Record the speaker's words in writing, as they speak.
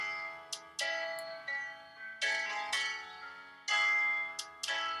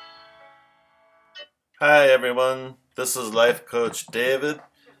Hi everyone, this is Life Coach David.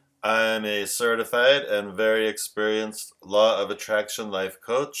 I'm a certified and very experienced Law of Attraction life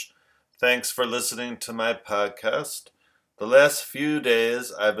coach. Thanks for listening to my podcast. The last few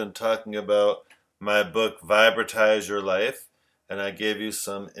days I've been talking about my book Vibratize Your Life, and I gave you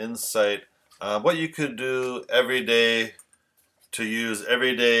some insight on what you could do every day to use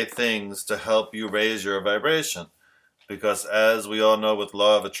everyday things to help you raise your vibration. Because as we all know with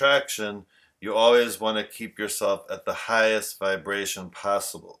law of attraction, you always want to keep yourself at the highest vibration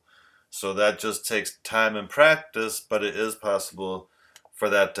possible. So that just takes time and practice, but it is possible for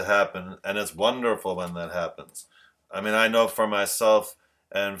that to happen. And it's wonderful when that happens. I mean, I know for myself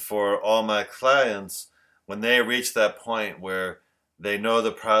and for all my clients, when they reach that point where they know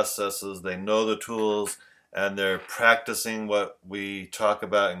the processes, they know the tools, and they're practicing what we talk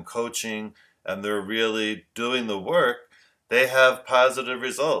about in coaching, and they're really doing the work, they have positive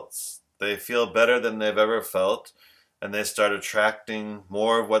results. They feel better than they've ever felt, and they start attracting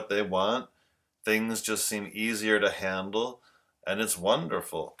more of what they want. Things just seem easier to handle, and it's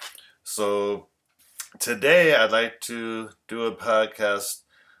wonderful. So today I'd like to do a podcast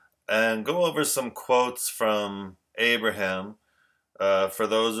and go over some quotes from Abraham. For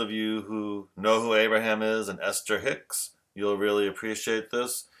those of you who know who Abraham is and Esther Hicks, you'll really appreciate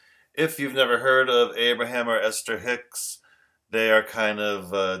this. If you've never heard of Abraham or Esther Hicks, they are kind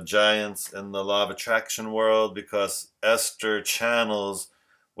of giants in the law of attraction world because Esther channels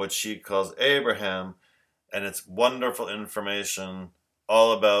what she calls Abraham, and it's wonderful information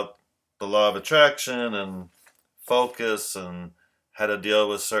all about the law of attraction and focus and how to deal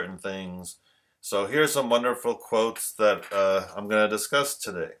with certain things. So here's some wonderful quotes that I'm going to discuss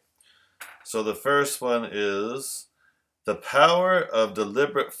today. So the first one is, the power of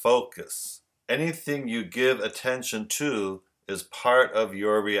deliberate focus. Anything you give attention to is part of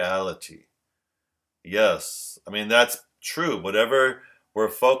your reality. Yes, I mean, that's true. Whatever we're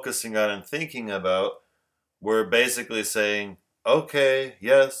focusing on and thinking about, we're basically saying, okay,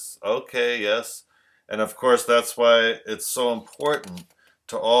 yes, okay, yes. And of course, that's why it's so important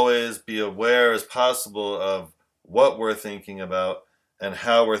to always be aware as possible of what we're thinking about and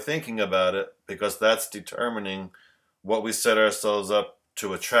how we're thinking about it, because that's determining what we set ourselves up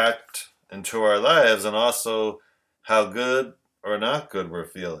to attract into our lives, and also how good or not good we're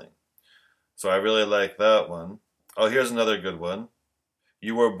feeling. So I really like that one. Oh, here's another good one.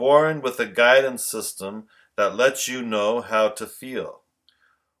 You were born with a guidance system that lets you know how to feel.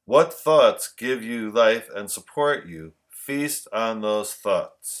 What thoughts give you life and support you? Feast on those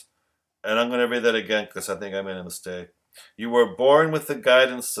thoughts. And I'm going to read that again because I think I made a mistake. You were born with a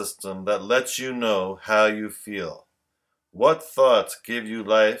guidance system that lets you know how you feel. What thoughts give you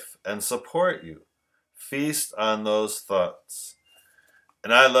life and support you? Feast on those thoughts.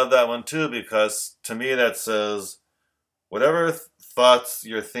 And I love that one too, because to me that says whatever thoughts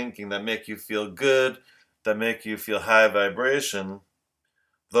you're thinking that make you feel good, that make you feel high vibration,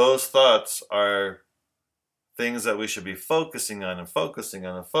 those thoughts are things that we should be focusing on and focusing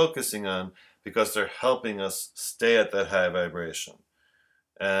on and focusing on, because they're helping us stay at that high vibration.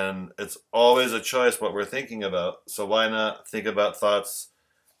 And it's always a choice what we're thinking about. So why not think about thoughts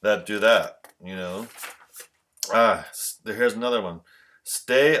that do that, you know? Here's another one.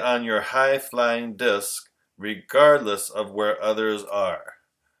 Stay on your high-flying disc regardless of where others are.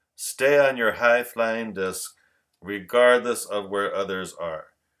 Stay on your high-flying disc regardless of where others are.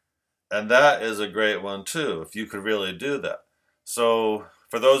 And that is a great one too, if you could really do that. So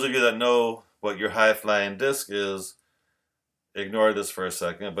for those of you that know what your high-flying disc is, ignore this for a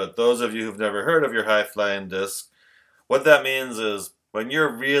second. But those of you who've never heard of your high-flying disc, what that means is when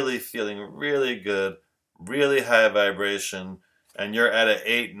you're really feeling really good, really high vibration, and you're at an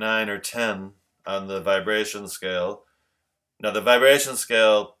 8, 9, or 10 on the vibration scale. Now, the vibration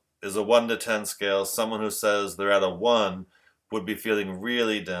scale is a 1 to 10 scale. Someone who says they're at a 1 would be feeling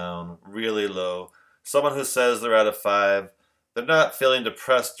really down, really low. Someone who says they're at a 5, they're not feeling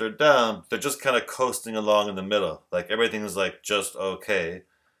depressed or down. They're just kind of coasting along in the middle. Like everything's like just okay.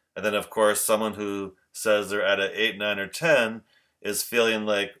 And then, of course, someone who says they're at an 8, 9, or 10 is feeling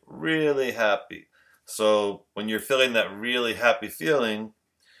like really happy. So when you're feeling that really happy feeling,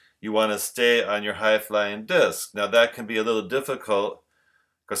 you want to stay on your high-flying disc. Now that can be a little difficult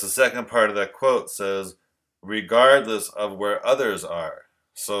because the second part of that quote says, regardless of where others are.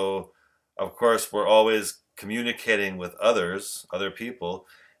 So, of course, we're always communicating with others, other people,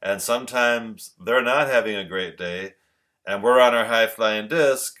 and sometimes they're not having a great day, and we're on our high-flying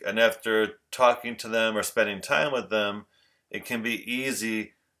disc, and after talking to them or spending time with them, it can be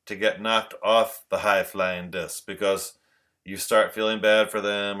easy to get knocked off the high-flying disc because you start feeling bad for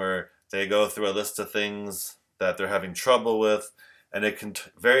them, or They go through a list of things that they're having trouble with, and it can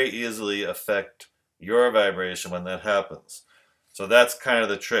very easily affect your vibration when that happens. So that's kind of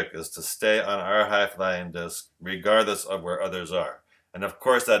the trick, is to stay on our high flying disc regardless of where others are. And of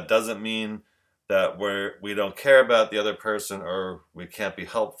course that doesn't mean that we don't care about the other person or we can't be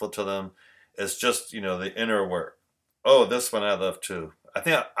helpful to them. It's just, the inner work. Oh, this one I love too. I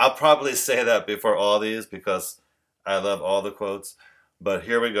think I'll probably say that before all these because I love all the quotes. But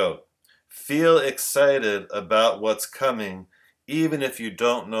here we go. Feel excited about what's coming, even if you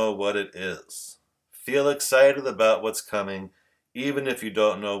don't know what it is. Feel excited about what's coming, even if you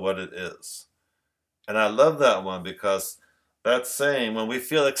don't know what it is. And I love that one because that's saying when we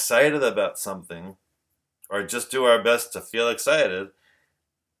feel excited about something, or just do our best to feel excited,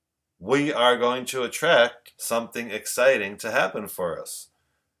 we are going to attract something exciting to happen for us.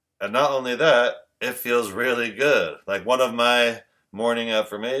 And not only that, it feels really good. Like one of my morning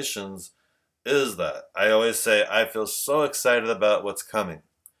affirmations is that. I always say, I feel so excited about what's coming.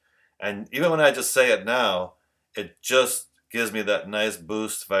 And even when I just say it now, it just gives me that nice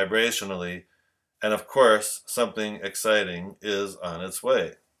boost vibrationally. And of course, something exciting is on its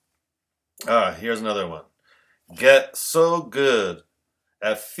way. Here's another one. Get so good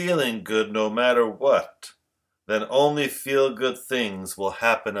at feeling good no matter what, then only feel good things will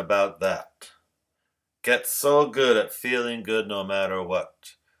happen about that. Get so good at feeling good no matter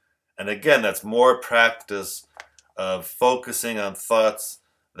what. And again, that's more practice of focusing on thoughts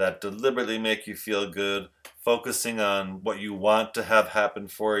that deliberately make you feel good, focusing on what you want to have happen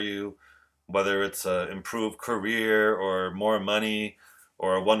for you, whether it's an improved career or more money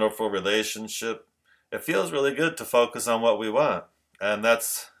or a wonderful relationship. It feels really good to focus on what we want. And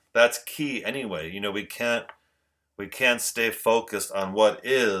that's key anyway. We can't stay focused on what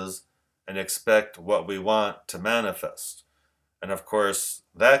is and expect what we want to manifest. And of course,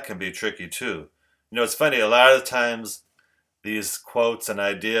 that can be tricky too. It's funny, a lot of times these quotes and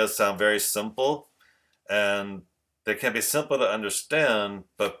ideas sound very simple, and they can be simple to understand,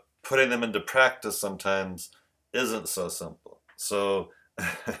 but putting them into practice sometimes isn't so simple. So,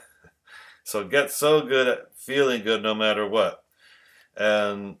 so get so good at feeling good no matter what.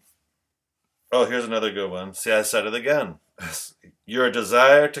 And, here's another good one. See, I said it again. Your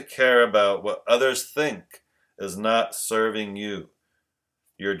desire to care about what others think is not serving you.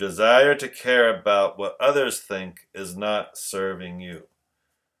 Your desire to care about what others think is not serving you.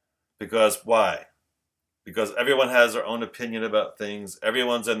 Because why? Because everyone has their own opinion about things.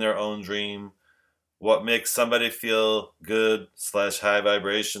 Everyone's in their own dream. What makes somebody feel good / high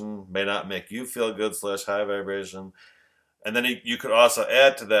vibration may not make you feel good / high vibration. And then you could also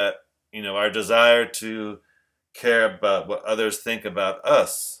add to that, our desire to care about what others think about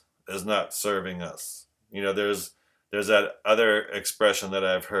us is not serving us. There's that other expression that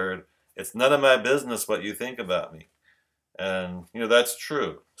I've heard. It's none of my business what you think about me. And, that's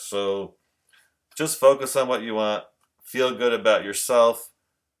true. So just focus on what you want. Feel good about yourself.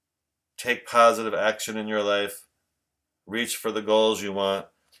 Take positive action in your life. Reach for the goals you want.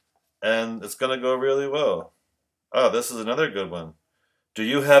 And it's going to go really well. This is another good one. Do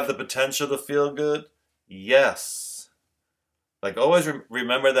you have the potential to feel good? Yes. Always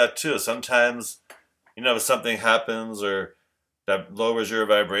remember that too. Sometimes, if something happens or that lowers your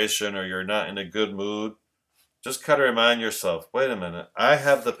vibration or you're not in a good mood, just kind of remind yourself, wait a minute, I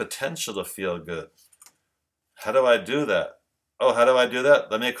have the potential to feel good. How do I do that? How do I do that?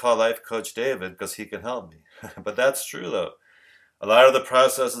 Let me call Life Coach David because he can help me. But that's true though. A lot of the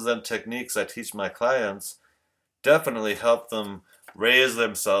processes and techniques I teach my clients definitely help them raise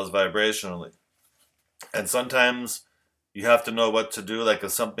themselves vibrationally. And sometimes you have to know what to do.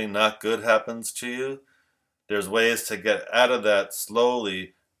 If something not good happens to you, there's ways to get out of that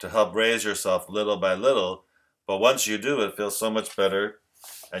slowly to help raise yourself little by little. But once you do, it feels so much better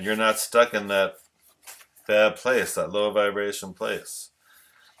and you're not stuck in that bad place, that low vibration place.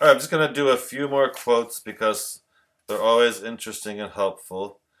 All right, I'm just going to do a few more quotes because they're always interesting and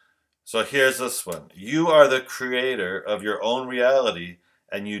helpful. So here's this one. You are the creator of your own reality,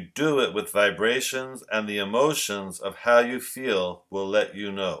 and you do it with vibrations, and the emotions of how you feel will let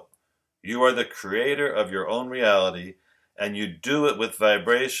you know. You are the creator of your own reality, and you do it with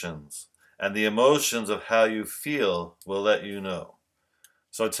vibrations, and the emotions of how you feel will let you know.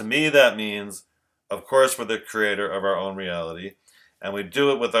 So to me, that means, of course, we're the creator of our own reality, and we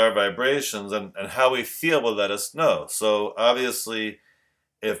do it with our vibrations, and how we feel will let us know. So obviously,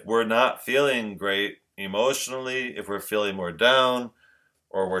 if we're not feeling great emotionally, if we're feeling more down,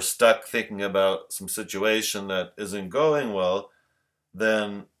 or we're stuck thinking about some situation that isn't going well,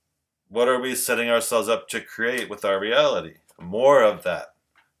 then what are we setting ourselves up to create with our reality? More of that.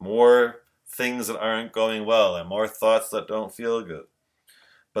 more things that aren't going well and more thoughts that don't feel good.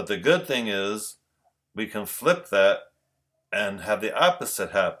 But the good thing is we can flip that and have the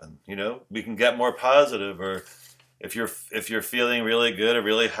opposite happen. We can get more positive, or if you're feeling really good, a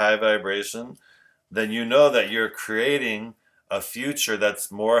really high vibration, then you know that you're creating a future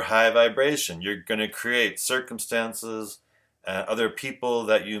that's more high vibration. You're going to create circumstances and other people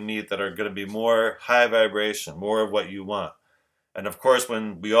that you meet that are going to be more high vibration, more of what you want. And of course,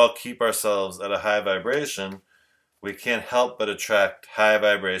 when we all keep ourselves at a high vibration, we can't help but attract high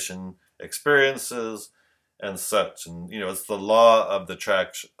vibration experiences and such. And it's the law of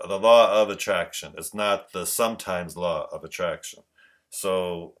attraction. The law of attraction. It's not the sometimes law of attraction.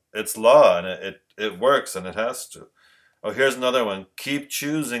 So it's law, and it works, and it has to. Oh, here's another one. Keep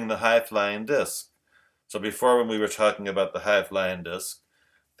choosing the high flying disc. So before, when we were talking about the high flying disc,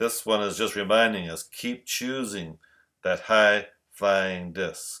 this one is just reminding us, keep choosing that high flying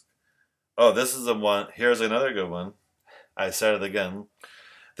disc. Oh, this is the one. Here's another good one. I said it again.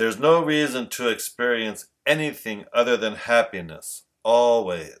 There's no reason to experience anything other than happiness,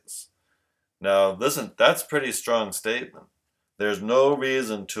 always. Now, listen, that's a pretty strong statement. There's no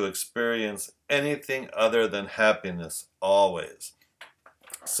reason to experience anything other than happiness, always.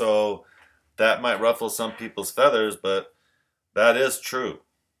 So that might ruffle some people's feathers, but that is true.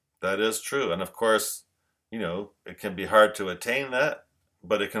 That is true. And of course, it can be hard to attain that,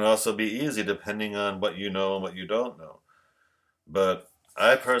 but it can also be easy depending on what you know and what you don't know. But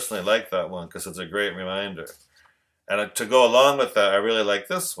I personally like that one because it's a great reminder. And to go along with that, I really like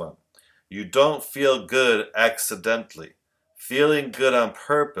this one. You don't feel good accidentally. Feeling good on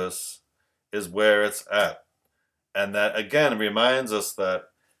purpose is where it's at. And that, again, reminds us that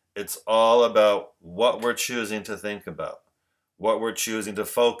it's all about what we're choosing to think about, what we're choosing to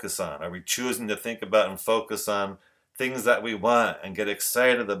focus on. Are we choosing to think about and focus on things that we want and get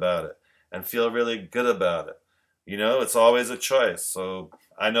excited about it and feel really good about it? It's always a choice. So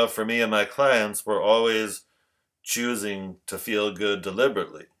I know for me and my clients, we're always choosing to feel good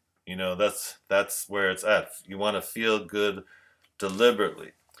deliberately. That's where it's at. You want to feel good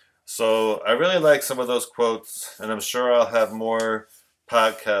deliberately. So I really like some of those quotes, and I'm sure I'll have more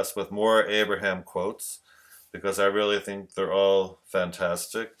podcasts with more Abraham quotes because I really think they're all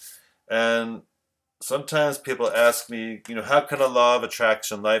fantastic. And sometimes people ask me, how can a law of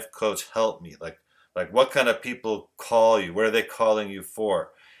attraction life coach help me? Like what kind of people call you? What are they calling you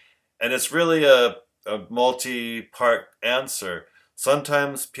for? And it's really a multi-part answer.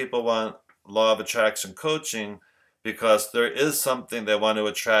 Sometimes people want law of attraction coaching because there is something they want to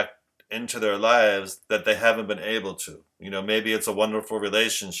attract into their lives that they haven't been able to. Maybe it's a wonderful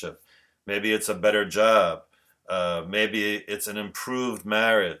relationship. Maybe it's a better job. Maybe it's an improved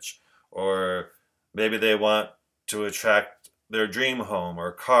marriage. Or maybe they want to attract their dream home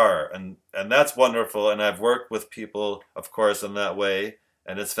or car. And that's wonderful. And I've worked with people, of course, in that way.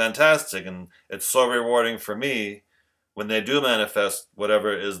 And it's fantastic. And it's so rewarding for me when they do manifest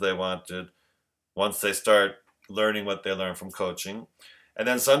whatever it is they wanted once they start learning what they learn from coaching. And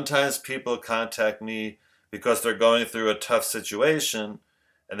then sometimes people contact me because they're going through a tough situation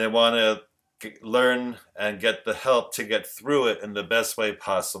and they want to learn and get the help to get through it in the best way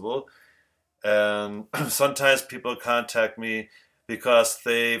possible. And sometimes people contact me because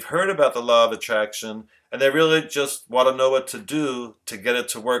they've heard about the law of attraction and they really just want to know what to do to get it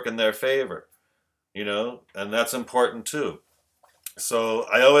to work in their favor, and that's important too. So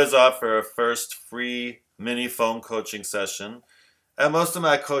I always offer a first free mini phone coaching session. And most of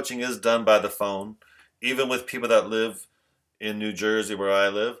my coaching is done by the phone, even with people that live in New Jersey where I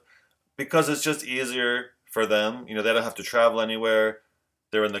live, because it's just easier for them. They don't have to travel anywhere.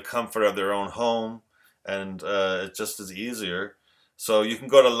 They're in the comfort of their own home, and it just is easier. So you can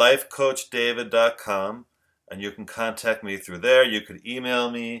go to lifecoachdavid.com, and you can contact me through there. You could email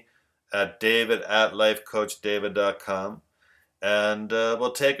me at david@lifecoachdavid.com, and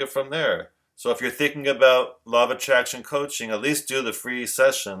we'll take it from there. So if you're thinking about law of attraction coaching, at least do the free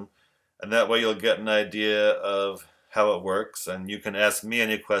session, and that way you'll get an idea of how it works, and you can ask me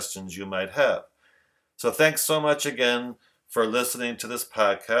any questions you might have. So thanks so much again for listening to this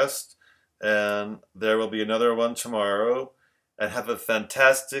podcast, and there will be another one tomorrow, and have a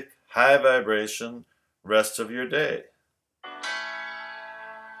fantastic high vibration rest of your day.